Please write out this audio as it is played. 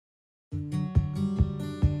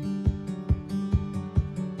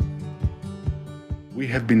We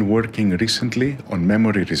have been working recently on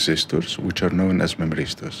memory resistors, which are known as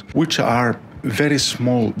memristors, which are very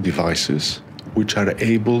small devices which are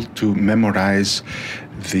able to memorize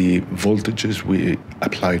the voltages we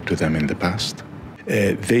applied to them in the past.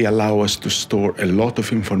 They allow us to store a lot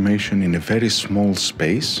of information in a very small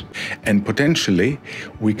space, and potentially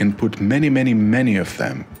we can put many of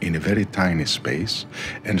them in a very tiny space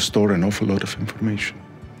and store an awful lot of information.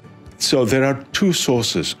 So there are two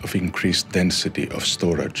sources of increased density of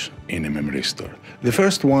storage in a memristor. The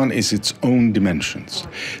first one is its own dimensions.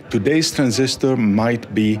 Today's transistor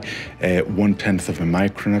might be 1/10 of a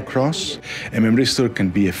micron across. A memristor can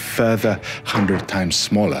be a further 100 times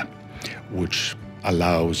smaller, which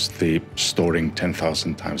allows the storing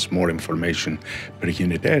 10,000 times more information per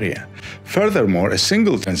unit area. Furthermore, a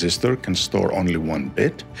single transistor can store only 1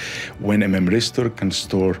 bit, when a memristor can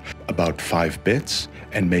store about 5 bits,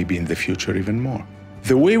 and maybe in the future even more.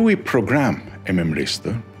 The way we program a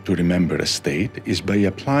memristor to remember a state is by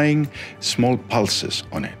applying small pulses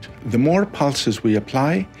on it. The more pulses we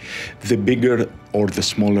apply, the bigger or the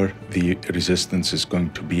smaller the resistance is going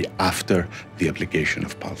to be after the application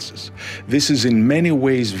of pulses. This is in many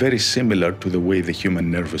ways very similar to the way the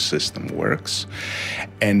human nervous system works.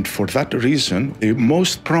 And for that reason, the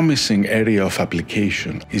most promising area of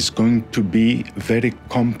application is going to be very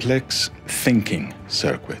complex thinking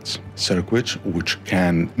circuits. Circuits which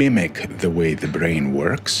can mimic the way the brain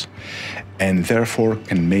works and therefore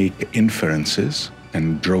can make inferences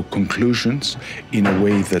and draw conclusions in a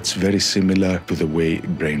way that's very similar to the way the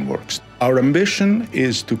brain works. Our ambition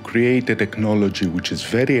is to create a technology which is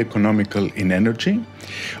very economical in energy,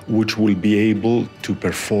 which will be able to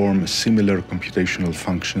perform similar computational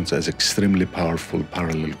functions as extremely powerful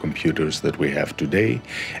parallel computers that we have today,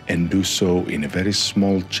 and do so in a very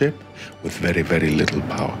small chip with very little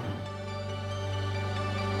power.